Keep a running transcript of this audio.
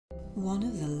One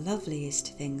of the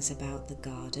loveliest things about the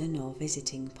garden or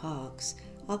visiting parks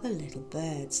are the little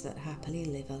birds that happily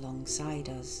live alongside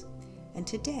us. And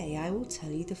today I will tell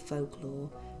you the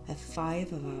folklore of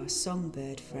 5 of our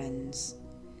songbird friends: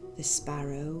 the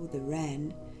sparrow, the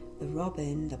wren, the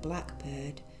robin, the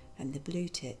blackbird, and the blue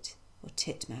tit or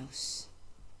titmouse.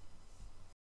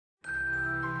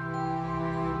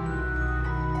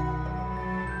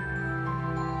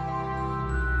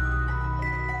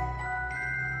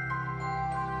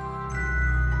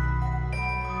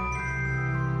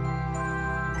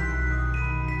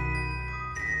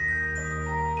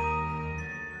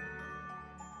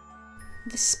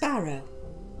 The sparrow.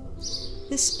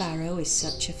 The sparrow is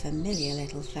such a familiar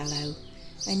little fellow,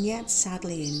 and yet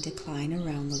sadly in decline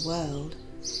around the world.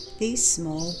 These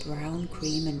small brown,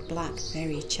 cream and black,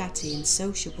 very chatty and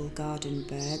sociable garden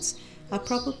birds are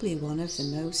probably one of the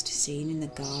most seen in the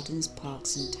gardens,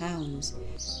 parks and towns.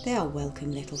 They are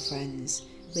welcome little friends,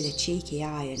 with a cheeky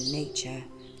eye and nature.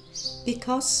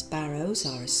 Because sparrows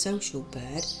are a social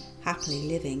bird, happily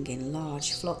living in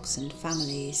large flocks and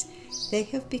families, they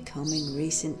have become in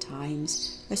recent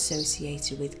times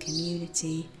associated with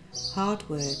community, hard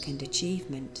work and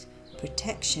achievement,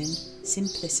 protection,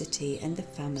 simplicity and the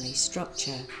family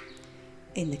structure.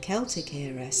 In the Celtic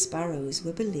era, sparrows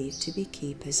were believed to be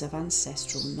keepers of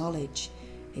ancestral knowledge,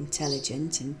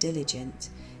 intelligent and diligent,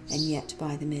 and yet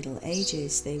by the Middle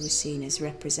Ages they were seen as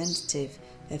representative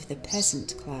of the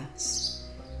peasant class,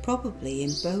 probably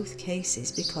in both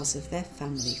cases because of their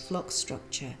family flock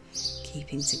structure,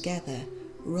 keeping together,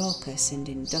 raucous and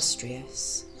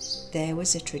industrious. There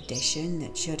was a tradition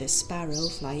that should a sparrow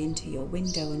fly into your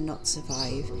window and not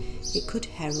survive, it could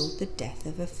herald the death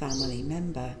of a family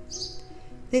member.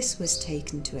 This was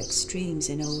taken to extremes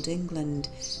in Old England,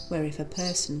 where if a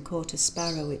person caught a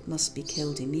sparrow it must be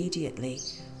killed immediately,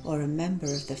 or a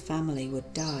member of the family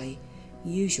would die,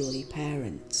 usually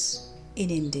parents.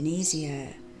 In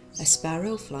Indonesia, a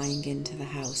sparrow flying into the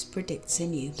house predicts a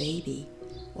new baby,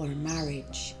 or a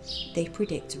marriage. They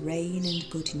predict rain and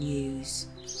good news.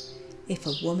 If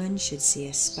a woman should see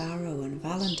a sparrow on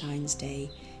Valentine's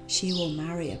Day, she will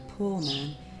marry a poor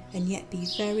man and yet be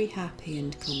very happy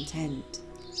and content.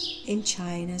 In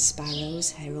China,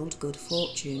 sparrows herald good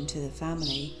fortune to the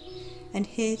family, and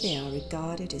here they are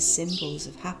regarded as symbols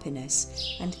of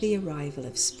happiness and the arrival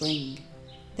of spring.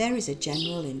 There is a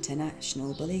general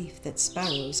international belief that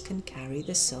sparrows can carry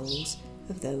the souls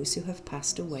of those who have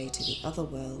passed away to the other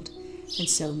world, and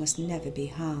so must never be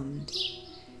harmed.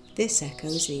 This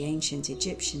echoes the ancient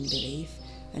Egyptian belief,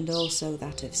 and also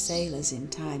that of sailors in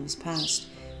times past,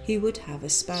 who would have a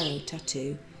sparrow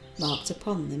tattoo marked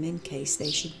upon them in case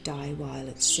they should die while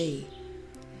at sea.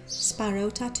 Sparrow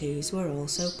tattoos were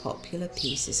also popular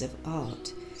pieces of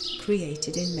art,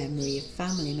 created in memory of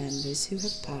family members who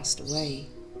have passed away.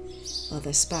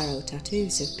 Other sparrow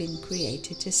tattoos have been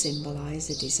created to symbolise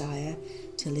a desire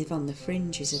to live on the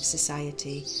fringes of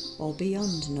society or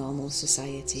beyond normal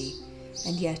society,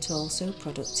 and yet also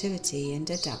productivity and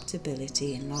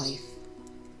adaptability in life.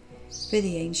 For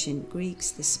the ancient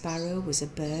Greeks, the sparrow was a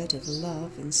bird of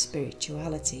love and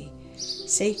spirituality,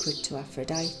 sacred to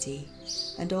Aphrodite,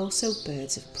 and also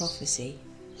birds of prophecy.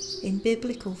 In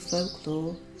biblical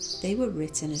folklore, they were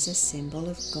written as a symbol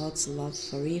of God's love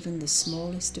for even the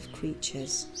smallest of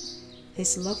creatures.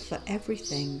 His love for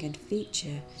everything and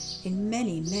feature in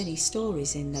many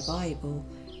stories in the Bible,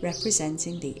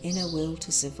 representing the inner will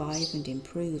to survive and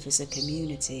improve as a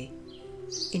community.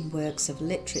 In works of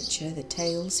literature, the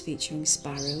tales featuring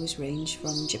sparrows range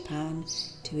from Japan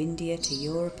to India to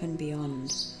Europe and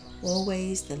beyond.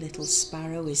 Always the little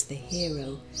sparrow is the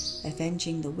hero,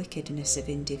 avenging the wickedness of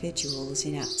individuals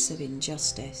in acts of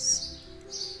injustice.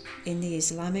 In the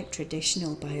Islamic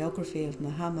traditional biography of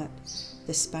Muhammad,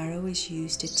 the sparrow is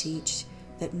used to teach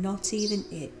that not even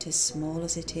it, as small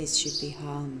as it is, should be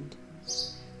harmed,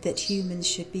 that humans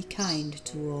should be kind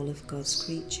to all of God's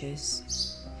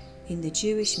creatures. In the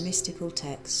Jewish mystical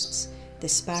texts, the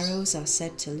sparrows are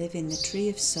said to live in the tree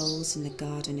of souls in the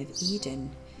Garden of Eden,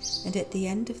 and at the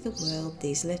end of the world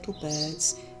these little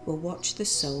birds will watch the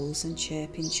souls and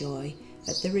chirp in joy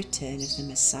at the return of the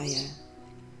Messiah.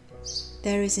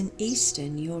 There is an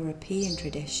Eastern European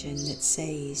tradition that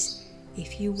says,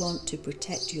 if you want to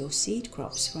protect your seed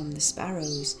crops from the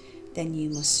sparrows, then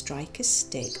you must strike a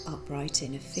stick upright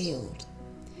in a field.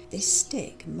 This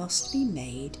stick must be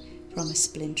made from a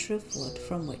splinter of wood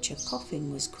from which a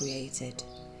coffin was created.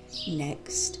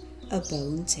 Next, a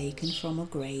bone taken from a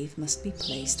grave must be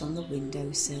placed on the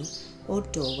windowsill or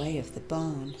doorway of the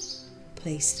barn.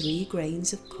 Place 3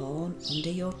 grains of corn under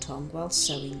your tongue while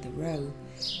sowing the row,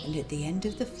 and at the end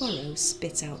of the furrow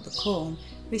spit out the corn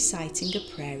reciting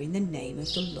a prayer in the name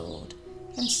of the Lord,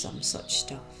 and some such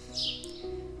stuff.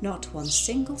 Not one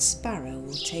single sparrow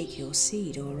will take your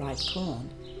seed or ripe corn,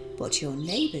 but your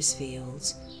neighbour's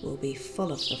fields will be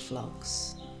full of the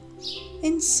flocks.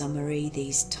 In summary,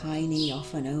 these tiny,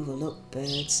 often overlooked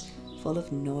birds, full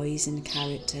of noise and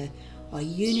character, are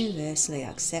universally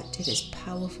accepted as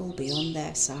powerful beyond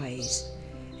their size,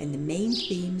 and the main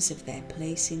themes of their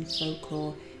place in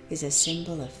folklore is a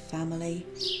symbol of family,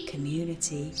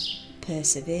 community,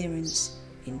 perseverance,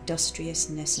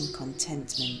 industriousness and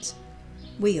contentment.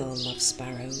 We all love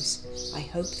sparrows. I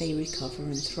hope they recover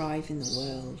and thrive in the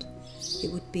world.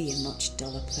 It would be a much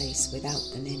duller place without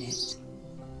them in it.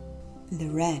 The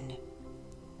wren.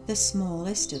 The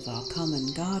smallest of our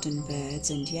common garden birds,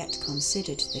 and yet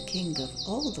considered the king of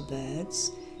all the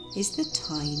birds, is the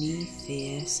tiny,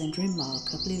 fierce and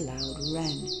remarkably loud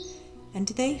wren, and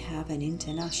they have an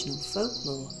international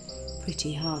folklore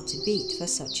pretty hard to beat for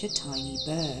such a tiny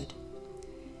bird.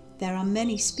 There are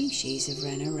many species of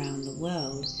wren around the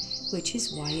world, which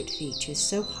is why it features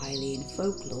so highly in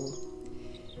folklore.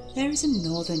 There is a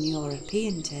northern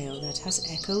European tale that has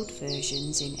echoed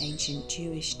versions in ancient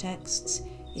Jewish texts,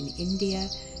 in India,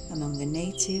 among the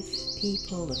native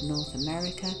people of North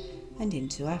America, and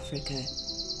into Africa.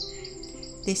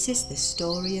 This is the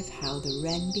story of how the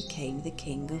wren became the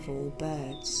king of all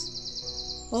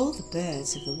birds. All the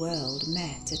birds of the world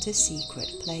met at a secret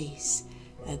place,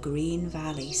 a green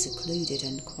valley secluded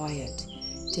and quiet,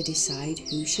 to decide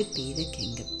who should be the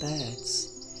king of birds.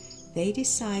 They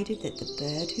decided that the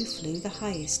bird who flew the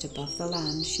highest above the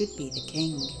land should be the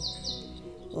king.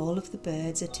 All of the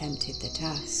birds attempted the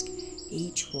task.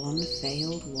 Each one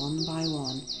failed one by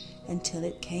one, until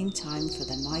it came time for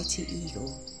the mighty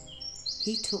eagle.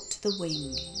 He took to the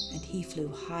wing, and he flew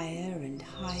higher and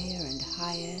higher and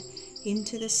higher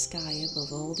into the sky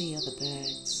above all the other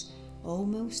birds,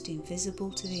 almost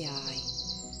invisible to the eye.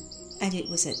 And it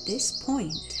was at this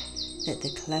point that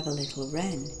the clever little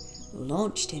wren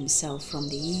launched himself from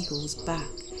the eagle's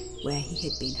back where he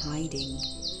had been hiding.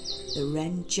 The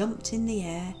wren jumped in the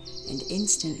air and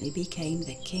instantly became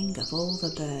the king of all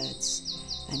the birds,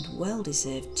 and well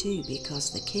deserved too,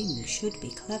 because the king should be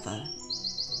clever.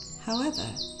 However,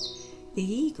 the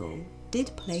eagle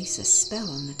did place a spell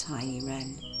on the tiny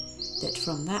wren, that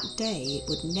from that day it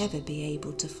would never be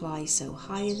able to fly so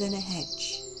higher than a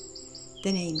hedge.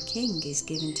 The name king is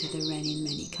given to the wren in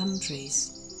many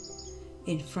countries.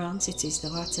 In France it is the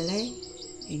Ratelet,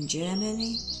 in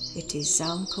Germany it is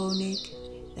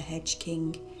Zaunkönig, the hedge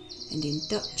king, and in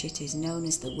Dutch it is known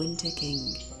as the winter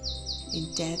king.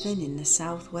 In Devon, in the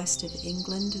southwest of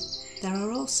England, there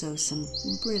are also some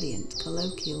brilliant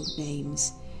colloquial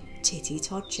names: Titty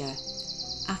Todger,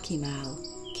 Akimal,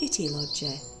 Kitty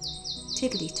Lodger,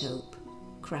 Tiddlytope,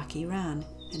 Cracky Ran,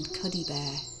 and Cuddy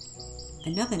Bear.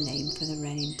 Another name for the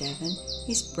wren in Devon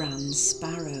is Bran's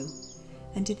Sparrow,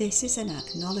 and this is an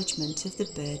acknowledgement of the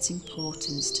bird's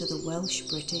importance to the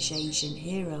Welsh-British ancient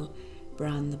hero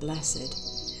Bran the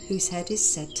Blessed, whose head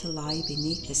is said to lie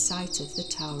beneath the site of the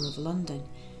Tower of London,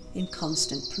 in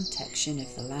constant protection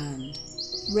of the land.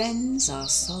 Wrens are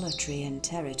solitary and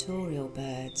territorial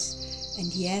birds,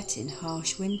 and yet in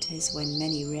harsh winters, when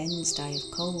many wrens die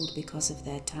of cold because of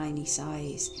their tiny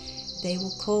size, they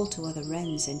will call to other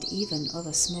wrens and even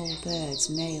other small birds,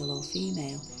 male or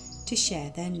female, to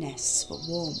share their nests for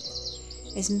warmth.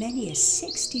 As many as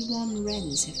 61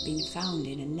 wrens have been found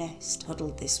in a nest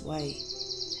huddled this way.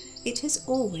 It has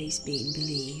always been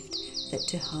believed that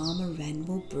to harm a wren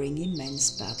will bring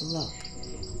immense bad luck.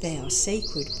 They are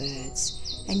sacred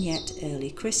birds, and yet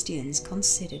early Christians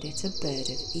considered it a bird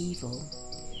of evil.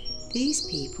 These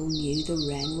people knew the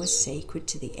wren was sacred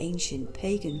to the ancient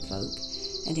pagan folk,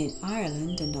 and in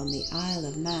Ireland and on the Isle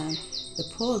of Man, the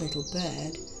poor little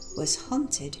bird was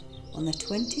hunted on the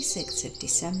 26th of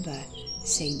December,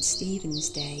 St. Stephen's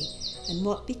Day, and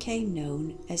what became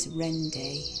known as Wren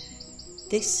Day.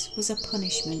 This was a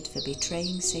punishment for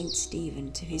betraying St.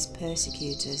 Stephen to his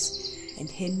persecutors and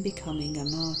him becoming a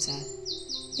martyr.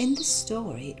 In the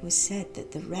story it was said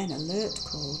that the wren alert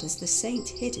called as the saint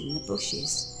hid in the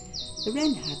bushes. The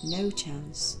wren had no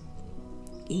chance.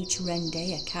 Each Wren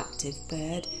Day a captive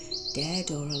bird,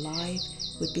 dead or alive,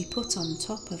 would be put on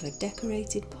top of a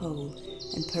decorated pole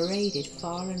and paraded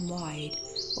far and wide,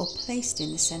 or placed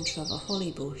in the centre of a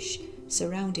holly bush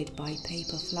surrounded by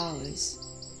paper flowers.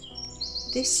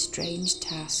 This strange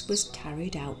task was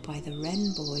carried out by the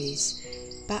wren boys,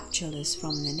 bachelors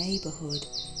from the neighbourhood,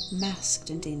 masked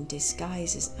and in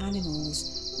disguise as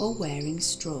animals or wearing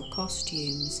straw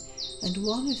costumes, and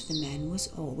one of the men was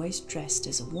always dressed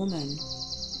as a woman.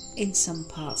 In some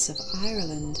parts of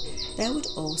Ireland there would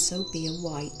also be a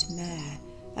white mare,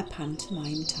 a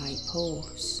pantomime-type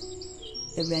horse.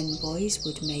 The Wren boys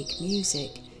would make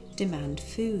music, demand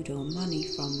food or money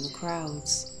from the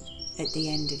crowds. At the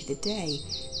end of the day,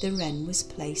 the Wren was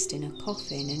placed in a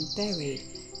coffin and buried,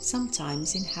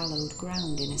 sometimes in hallowed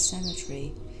ground in a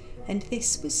cemetery, and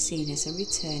this was seen as a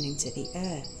returning to the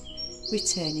earth,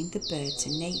 returning the bird to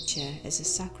nature as a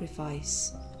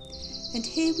sacrifice. And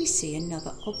here we see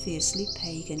another obviously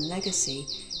pagan legacy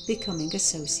becoming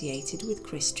associated with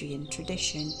Christian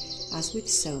tradition, as with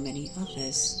so many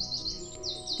others.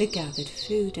 The gathered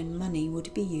food and money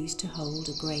would be used to hold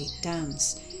a great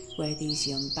dance, where these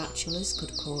young bachelors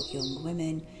could court young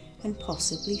women and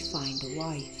possibly find a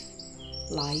wife.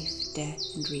 Life, death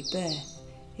and rebirth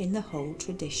in the whole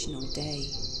traditional day.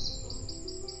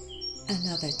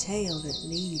 Another tale that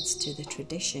leads to the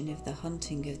tradition of the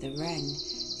hunting of the wren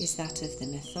is that of the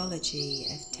mythology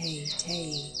of Tay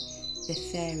Tay, the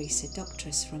fairy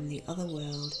seductress from the other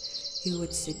world who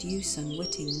would seduce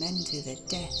unwitting men to their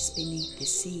deaths beneath the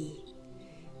sea.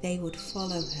 They would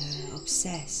follow her,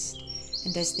 obsessed,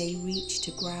 and as they reached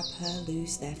to grab her,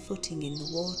 lose their footing in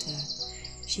the water.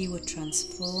 She would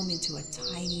transform into a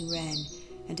tiny wren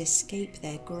and escape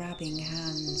their grabbing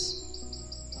hands.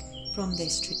 From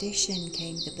this tradition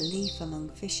came the belief among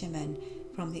fishermen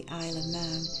from the Isle of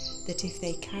Man that if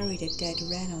they carried a dead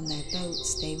wren on their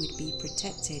boats, they would be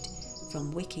protected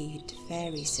from wicked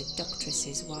fairy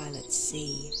seductresses while at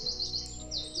sea.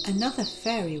 Another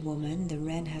fairy woman the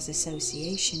wren has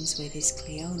associations with is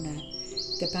Cleona,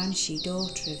 the banshee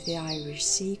daughter of the Irish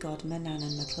sea god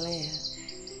Manannán mac Lir.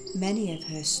 Many of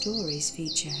her stories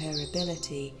feature her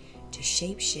ability to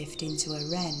shapeshift into a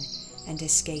wren and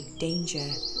escape danger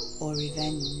or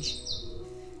revenge.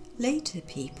 Later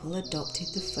people adopted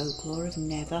the folklore of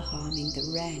never harming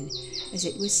the wren, as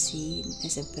it was seen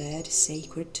as a bird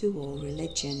sacred to all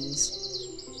religions.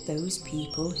 Those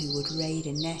people who would raid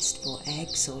a nest for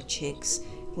eggs or chicks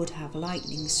would have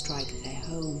lightning strike their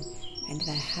home, and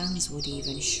their hands would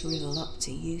even shrivel up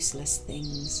to useless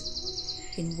things.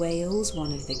 In Wales,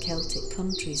 one of the Celtic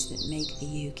countries that make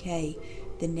the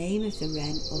UK, the name of the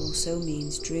wren also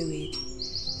means druid,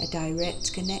 a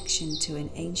direct connection to an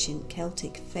ancient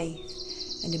Celtic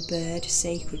faith and a bird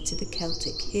sacred to the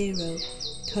Celtic hero,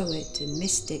 poet and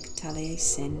mystic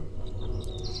Taliesin.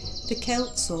 The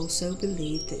Celts also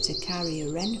believed that to carry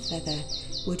a wren feather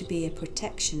would be a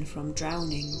protection from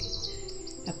drowning.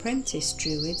 Apprentice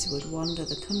druids would wander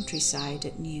the countryside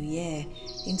at New Year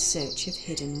in search of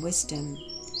hidden wisdom.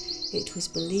 It was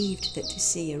believed that to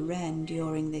see a wren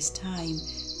during this time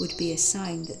would be a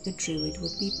sign that the druid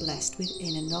would be blessed with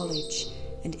inner knowledge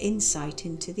and insight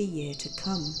into the year to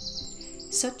come.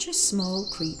 Such a small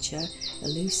creature,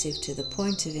 elusive to the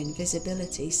point of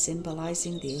invisibility,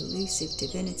 symbolising the elusive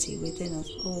divinity within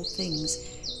all things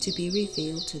to be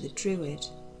revealed to the druid.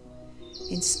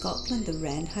 In Scotland the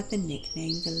wren had the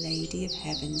nickname the Lady of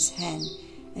Heaven's Hen,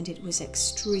 and it was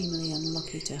extremely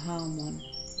unlucky to harm one.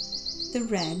 The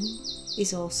wren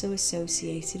is also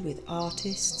associated with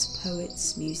artists,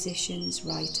 poets, musicians,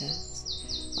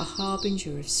 writers, a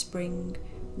harbinger of spring,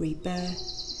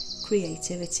 rebirth,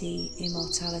 creativity,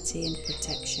 immortality and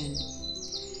protection.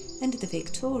 And the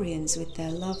Victorians, with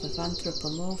their love of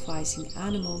anthropomorphizing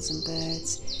animals and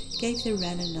birds, gave the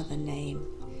wren another name.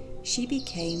 She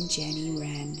became Jenny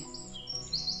Wren.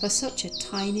 For such a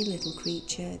tiny little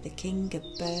creature, the king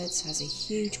of birds has a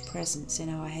huge presence in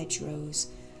our hedgerows,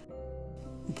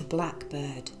 the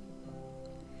blackbird.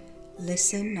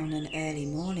 Listen on an early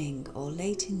morning or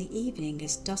late in the evening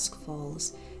as dusk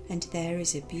falls, and there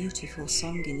is a beautiful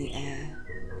song in the air,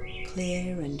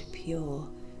 clear and pure,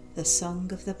 the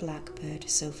song of the blackbird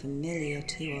so familiar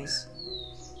to us,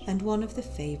 and one of the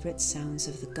favourite sounds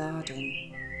of the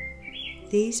garden.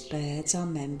 These birds are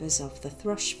members of the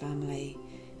thrush family,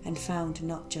 and found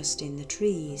not just in the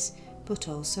trees, but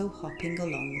also hopping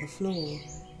along the floor,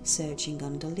 searching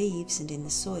under leaves and in the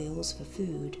soils for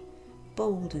food.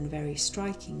 Bold and very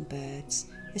striking birds,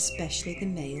 especially the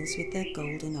males with their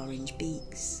golden orange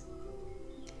beaks.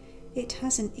 It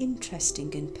has an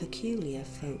interesting and peculiar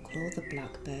folklore, the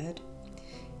blackbird.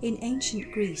 In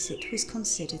ancient Greece it was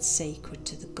considered sacred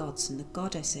to the gods and the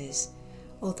goddesses,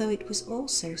 although it was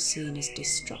also seen as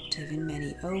destructive in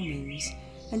many omens,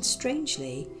 and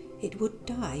strangely, it would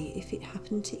die if it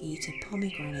happened to eat a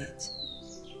pomegranate.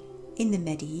 In the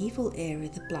medieval era,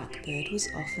 the blackbird was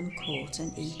often caught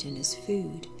and eaten as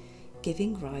food,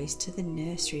 giving rise to the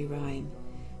nursery rhyme,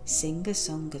 "Sing a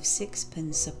song of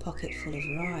sixpence, a pocketful of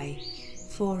rye,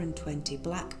 24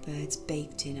 blackbirds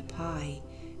baked in a pie.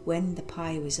 When the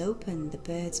pie was opened, the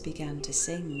birds began to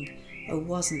sing, or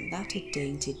wasn't that a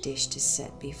dainty dish to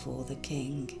set before the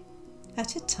king?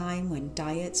 At a time when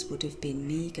diets would have been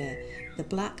meagre, the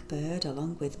blackbird,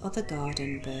 along with other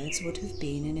garden birds, would have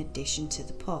been an addition to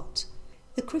the pot.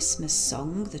 The Christmas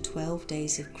song, the 12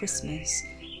 Days of Christmas,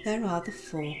 there are the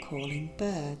 4 calling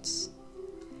birds.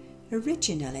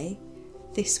 Originally,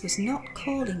 this was not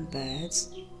calling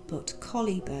birds, but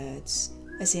collie birds,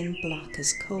 as in black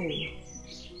as coal.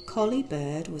 Collie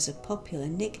bird was a popular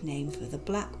nickname for the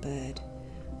blackbird,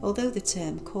 although the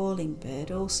term calling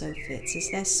bird also fits as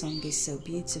their song is so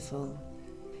beautiful.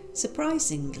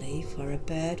 Surprisingly, for a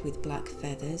bird with black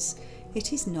feathers,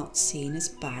 it is not seen as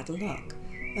bad luck,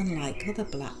 unlike other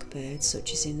blackbirds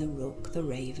such as in the rook, the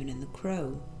raven and the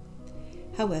crow.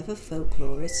 However,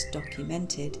 folklorists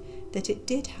documented that it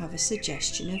did have a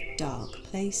suggestion of dark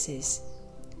places.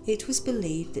 It was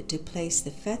believed that to place the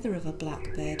feather of a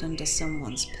blackbird under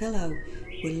someone's pillow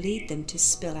will lead them to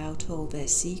spill out all their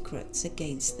secrets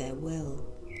against their will.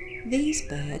 These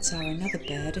birds are another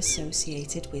bird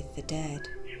associated with the dead,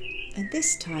 and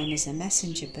this time as a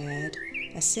messenger bird,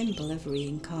 a symbol of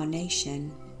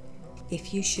reincarnation.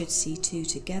 If you should see 2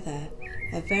 together,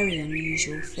 a very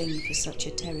unusual thing for such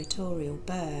a territorial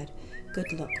bird,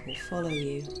 good luck will follow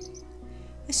you.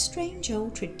 A strange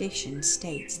old tradition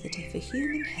states that if a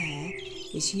human hair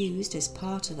is used as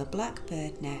part of a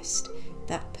blackbird nest,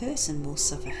 that person will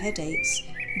suffer headaches,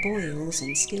 boils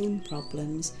and skin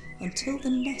problems until the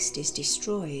nest is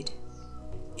destroyed.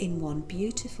 In one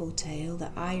beautiful tale,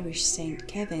 the Irish Saint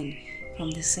Kevin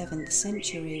from the 7th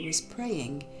century was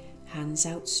praying, hands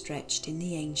outstretched in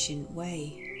the ancient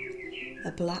way.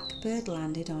 A blackbird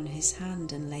landed on his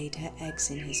hand and laid her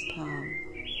eggs in his palm.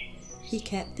 He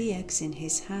kept the eggs in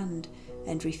his hand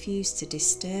and refused to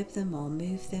disturb them or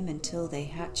move them until they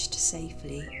hatched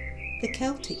safely. The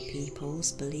Celtic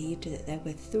peoples believed that there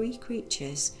were 3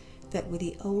 creatures that were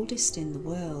the oldest in the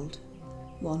world.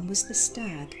 One was the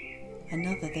stag,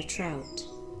 another the trout,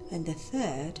 and the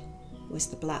third was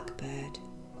the blackbird.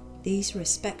 These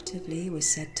respectively were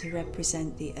said to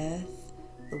represent the earth,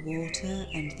 the water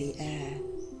and the air.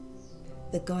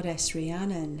 The goddess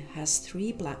Rhiannon has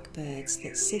 3 blackbirds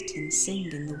that sit and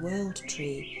sing in the world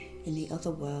tree in the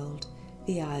other world,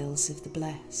 the Isles of the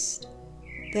Blessed.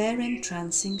 Their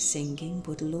entrancing singing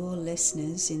would lure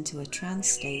listeners into a trance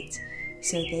state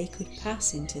so they could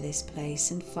pass into this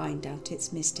place and find out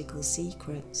its mystical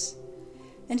secrets.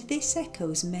 And this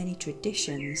echoes many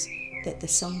traditions that the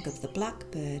song of the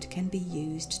blackbird can be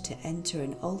used to enter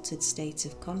an altered state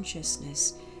of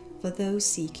consciousness for those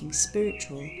seeking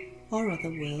spiritual or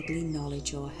otherworldly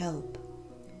knowledge or help.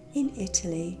 In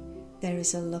Italy, there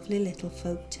is a lovely little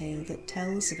folk tale that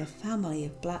tells of a family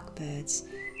of blackbirds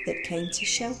that came to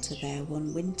shelter there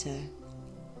one winter.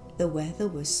 The weather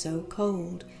was so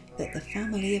cold that the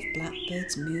family of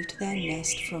blackbirds moved their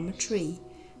nest from a tree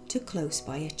to close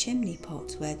by a chimney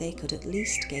pot where they could at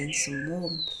least gain some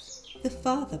warmth. The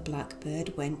father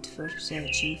blackbird went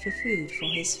searching for food for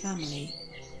his family.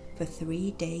 For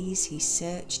 3 days he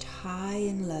searched high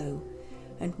and low,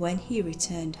 and when he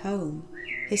returned home,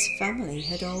 his family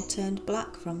had all turned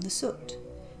black from the soot,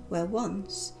 where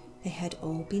once they had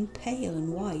all been pale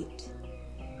and white.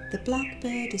 The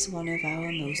blackbird is one of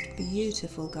our most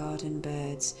beautiful garden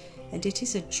birds, and it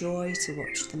is a joy to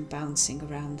watch them bouncing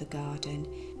around the garden.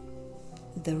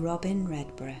 The robin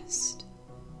redbreast.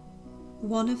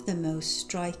 One of the most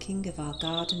striking of our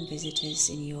garden visitors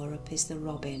in Europe is the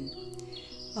robin.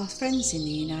 Our friends in the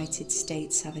United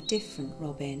States have a different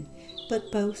robin,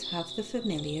 but both have the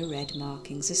familiar red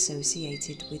markings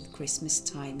associated with Christmas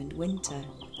time and winter.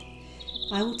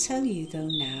 I will tell you though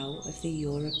now of the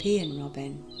European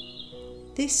robin.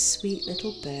 This sweet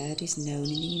little bird is known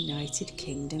in the United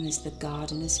Kingdom as the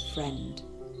gardener's friend.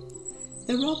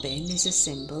 The robin is a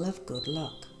symbol of good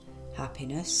luck,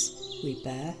 happiness,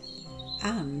 rebirth,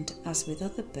 and, as with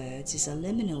other birds, is a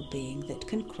liminal being that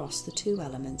can cross the 2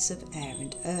 elements of air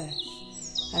and earth,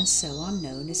 and so are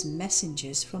known as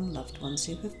messengers from loved ones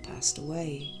who have passed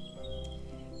away.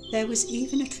 There was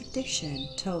even a tradition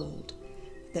told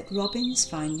that robins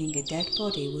finding a dead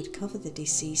body would cover the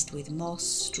deceased with moss,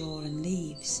 straw and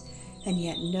leaves, and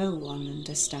yet no one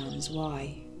understands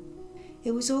why.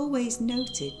 It was always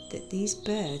noted that these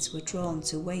birds were drawn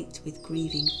to wait with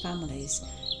grieving families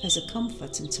as a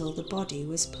comfort until the body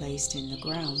was placed in the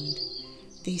ground.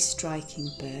 These striking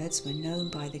birds were known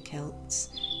by the Celts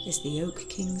as the Oak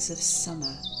Kings of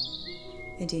Summer,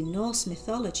 and in Norse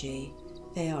mythology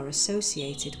they are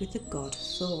associated with the god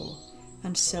Thor,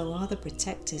 and so are the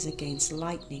protectors against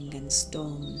lightning and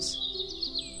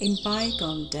storms. In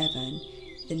bygone Devon,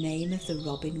 the name of the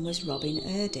robin was Robin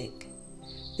Erdic.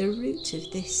 the root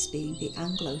of this being the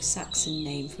Anglo-Saxon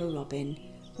name for robin,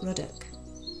 ruddock.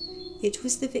 It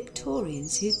was the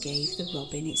Victorians who gave the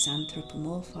robin its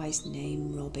anthropomorphised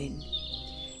name robin,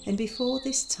 and before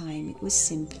this time it was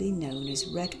simply known as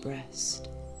redbreast.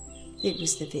 It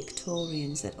was the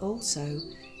Victorians that also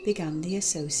began the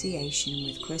association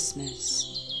with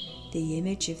Christmas, the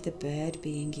image of the bird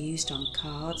being used on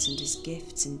cards and as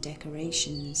gifts and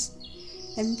decorations.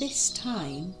 And this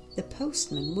time the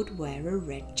postman would wear a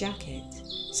red jacket,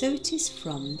 so it is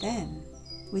from them,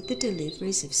 with the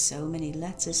deliveries of so many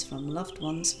letters from loved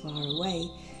ones far away,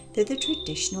 that the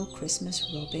traditional Christmas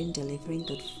robin delivering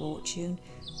good fortune,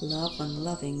 love and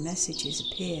loving messages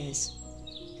appears.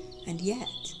 And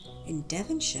yet, in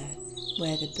Devonshire,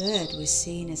 where the bird was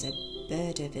seen as a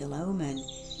bird of ill omen,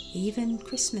 even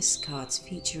Christmas cards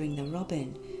featuring the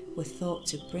robin were thought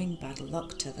to bring bad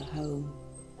luck to the home.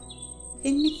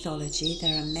 In mythology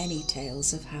there are many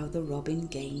tales of how the robin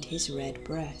gained his red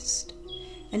breast,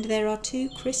 and there are 2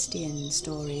 Christian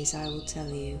stories I will tell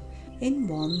you. In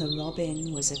one, the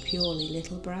robin was a purely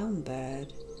little brown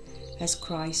bird. As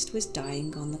Christ was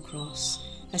dying on the cross,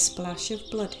 a splash of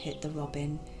blood hit the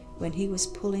robin when he was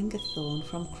pulling a thorn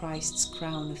from Christ's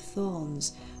crown of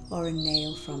thorns, or a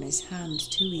nail from his hand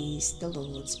to ease the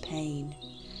Lord's pain.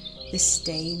 The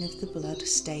stain of the blood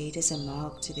stayed as a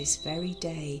mark to this very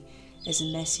day, as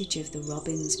a message of the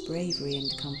robin's bravery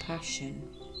and compassion.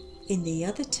 In the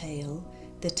other tale,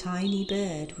 the tiny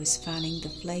bird was fanning the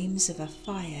flames of a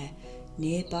fire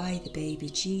nearby the baby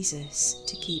Jesus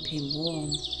to keep him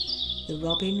warm. The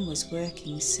robin was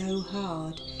working so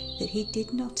hard that he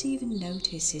did not even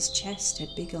notice his chest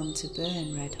had begun to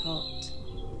burn red hot.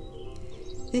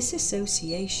 This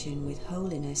association with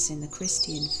holiness in the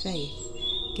Christian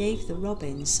faith gave the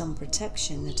robin some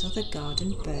protection that other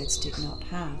garden birds did not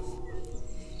have.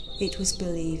 It was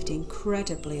believed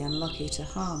incredibly unlucky to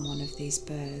harm one of these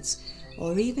birds,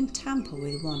 or even tamper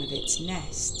with one of its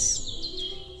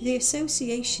nests. The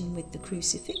association with the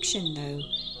crucifixion, though,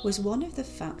 was one of the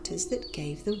factors that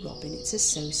gave the robin its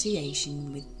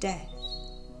association with death.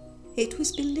 It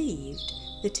was believed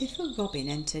that if a robin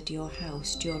entered your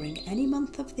house during any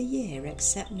month of the year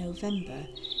except November,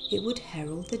 it would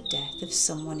herald the death of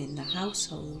someone in the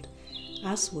household,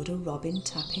 as would a robin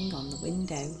tapping on the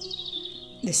window.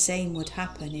 The same would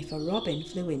happen if a robin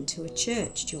flew into a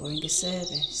church during a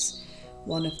service.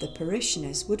 One of the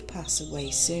parishioners would pass away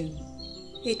soon.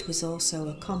 It was also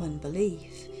a common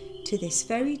belief to this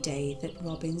very day that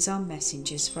robins are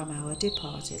messengers from our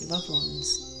departed loved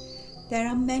ones. There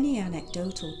are many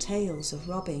anecdotal tales of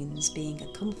robins being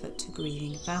a comfort to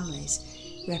grieving families,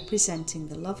 representing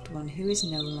the loved one who is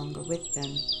no longer with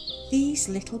them. These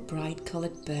little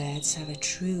bright-coloured birds have a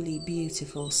truly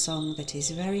beautiful song that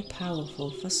is very powerful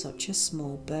for such a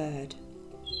small bird.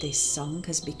 This song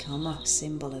has become a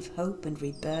symbol of hope and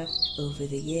rebirth over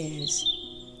the years.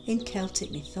 In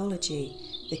Celtic mythology,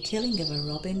 the killing of a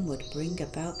robin would bring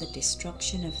about the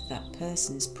destruction of that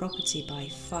person's property by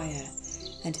fire,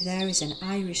 and there is an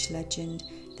Irish legend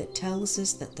that tells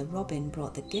us that the robin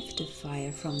brought the gift of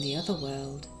fire from the other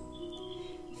world.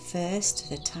 First,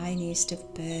 the tiniest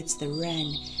of birds, the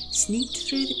wren, sneaked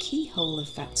through the keyhole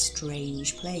of that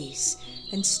strange place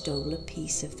and stole a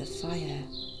piece of the fire.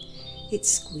 It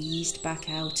squeezed back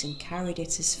out and carried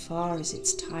it as far as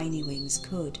its tiny wings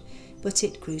could, but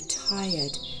it grew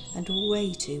tired and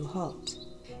way too hot.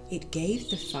 It gave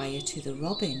the fire to the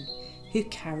robin, who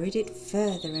carried it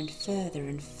further and further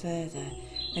and further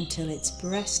until its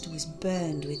breast was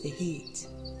burned with the heat.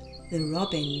 The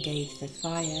robin gave the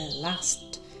fire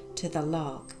last to the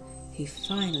lark, who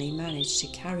finally managed to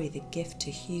carry the gift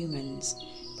to humans,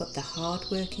 but the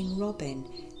hard-working robin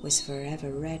was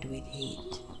forever red with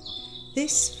heat.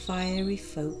 This fiery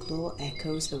folklore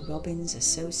echoes the robin's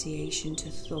association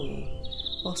to Thor,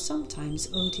 or sometimes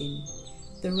Odin.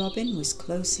 The robin was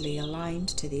closely aligned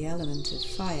to the element of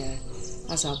fire,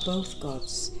 as are both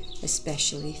gods,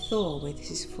 especially Thor with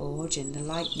his forge and the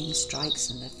lightning strikes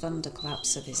and the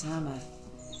thunderclaps of his hammer.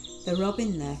 The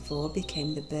robin therefore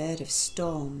became the bird of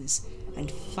storms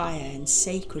and fire and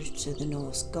sacred to the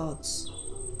Norse gods.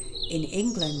 In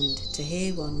England, to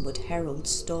hear one would herald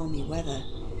stormy weather,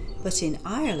 but in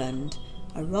Ireland,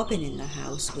 a robin in the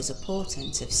house was a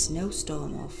portent of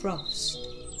snowstorm or frost.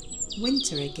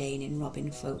 Winter again in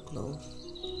robin folklore.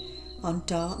 On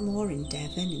Dartmoor in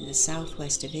Devon in the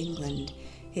southwest of England,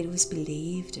 it was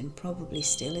believed, and probably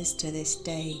still is to this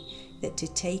day, that to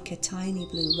take a tiny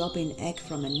blue robin egg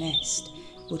from a nest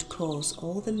would cause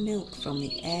all the milk from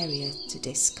the area to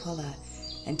discolour,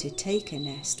 and to take a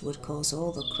nest would cause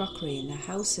all the crockery in the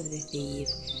house of the thief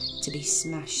to be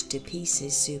smashed to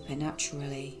pieces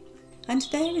supernaturally. And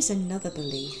there is another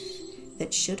belief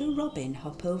that should a robin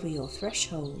hop over your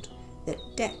threshold,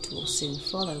 that death will soon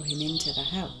follow him into the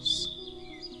house.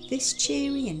 This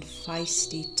cheery and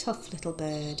feisty, tough little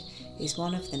bird is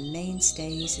one of the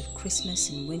mainstays of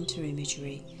Christmas and winter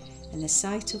imagery, and the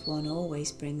sight of one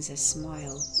always brings a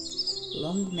smile.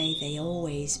 Long may they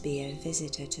always be a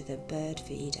visitor to the bird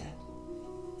feeder.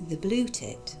 The blue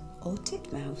tit, or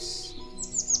titmouse.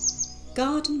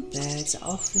 Garden birds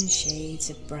are often shades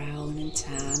of brown and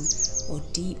tan, or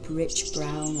deep rich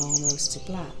brown almost to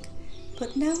black,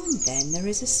 but now and then there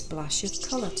is a splash of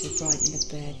colour to brighten the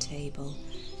bird table,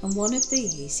 and one of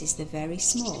these is the very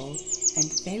small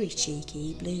and very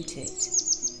cheeky blue tit.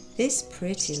 This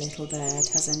pretty little bird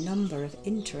has a number of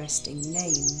interesting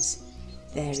names.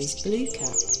 There is blue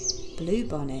cap, blue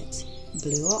bonnet,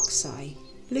 blue oxeye,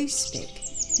 blue spick,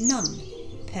 nun,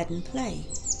 ped and play,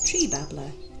 tree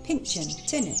babbler, pinchin,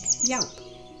 tinnock, yelp,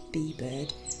 bee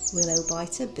bird, willow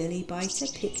biter, billy biter,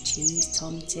 pick cheese,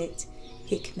 tomtit,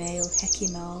 hickmale,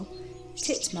 heckymal,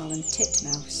 titmal and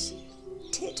titmouse.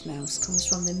 Titmouse comes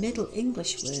from the Middle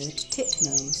English word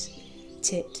titmose,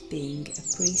 tit being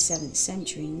a pre-7th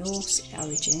century Norse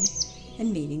origin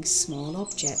and meaning small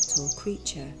object or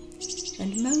creature,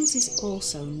 and mose is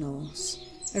also Norse,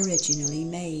 originally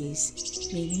maize,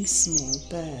 meaning small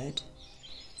bird.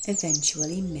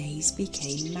 Eventually maize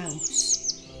became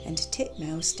mouse, and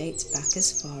titmouse dates back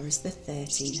as far as the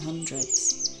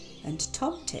 1300s, and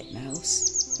tom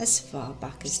titmouse as far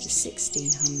back as the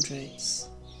 1600s.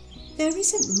 There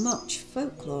isn't much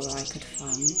folklore I could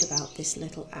find about this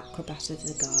little acrobat of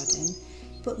the garden,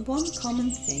 but one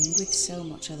common thing with so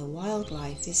much other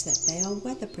wildlife is that they are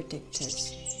weather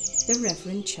predictors. The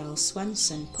Reverend Charles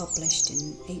Swenson, published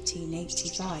in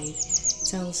 1885,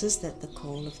 tells us that the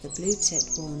call of the blue tit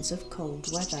warns of cold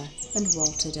weather, and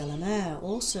Walter de la Mare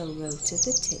also wrote of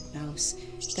the titmouse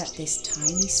that this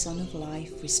tiny son of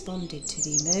life responded to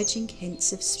the emerging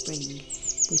hints of spring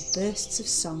with bursts of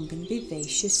song and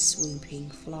vivacious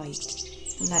swooping flight.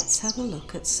 Let's have a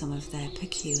look at some of their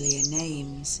peculiar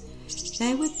names.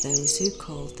 There were those who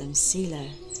called them sealer,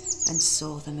 and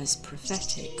saw them as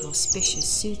prophetic, auspicious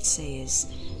soothsayers,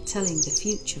 telling the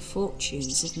future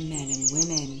fortunes of men and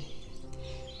women.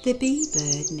 The bee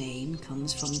bird name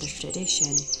comes from the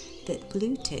tradition that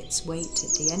blue tits wait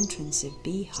at the entrance of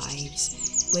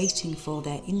beehives, waiting for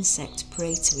their insect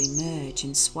prey to emerge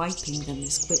and swiping them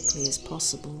as quickly as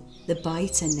possible. The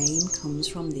biter name comes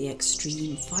from the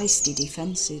extreme feisty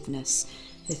defensiveness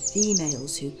of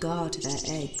females who guard their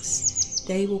eggs.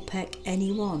 They will peck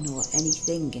anyone or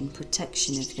anything in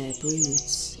protection of their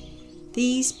broods.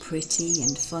 These pretty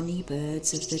and funny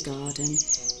birds of the garden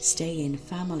stay in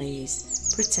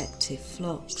families, protective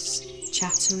flocks,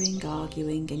 chattering,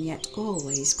 arguing, and yet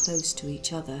always close to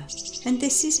each other. And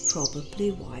this is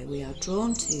probably why we are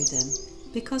drawn to them,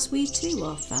 because we too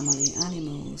are family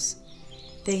animals.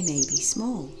 They may be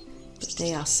small, but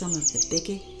they are some of the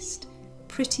biggest,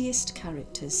 prettiest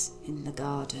characters in the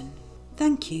garden.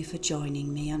 Thank you for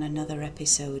joining me on another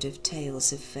episode of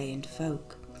Tales of Fae and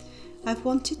Folk. I've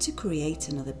wanted to create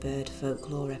another bird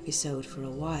folklore episode for a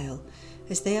while,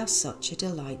 as they are such a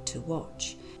delight to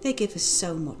watch. They give us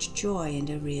so much joy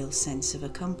and a real sense of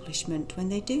accomplishment when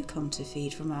they do come to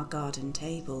feed from our garden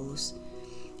tables.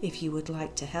 If you would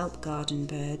like to help garden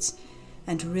birds,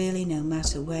 and really no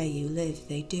matter where you live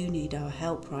they do need our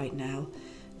help right now,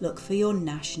 look for your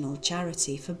national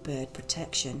charity for bird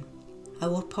protection. I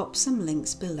will pop some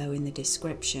links below in the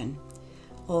description.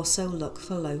 Also look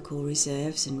for local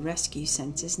reserves and rescue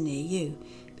centres near you,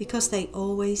 because they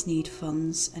always need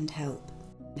funds and help.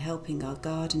 Helping our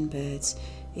garden birds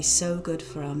is so good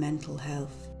for our mental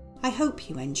health. I hope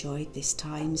you enjoyed this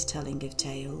time's telling of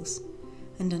tales,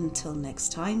 and until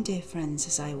next time, dear friends,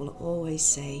 as I will always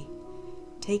say,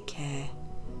 take care,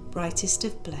 brightest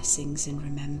of blessings, and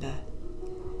remember,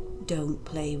 don't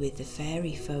play with the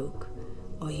fairy folk,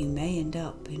 or you may end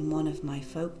up in one of my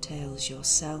folk tales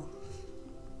yourself.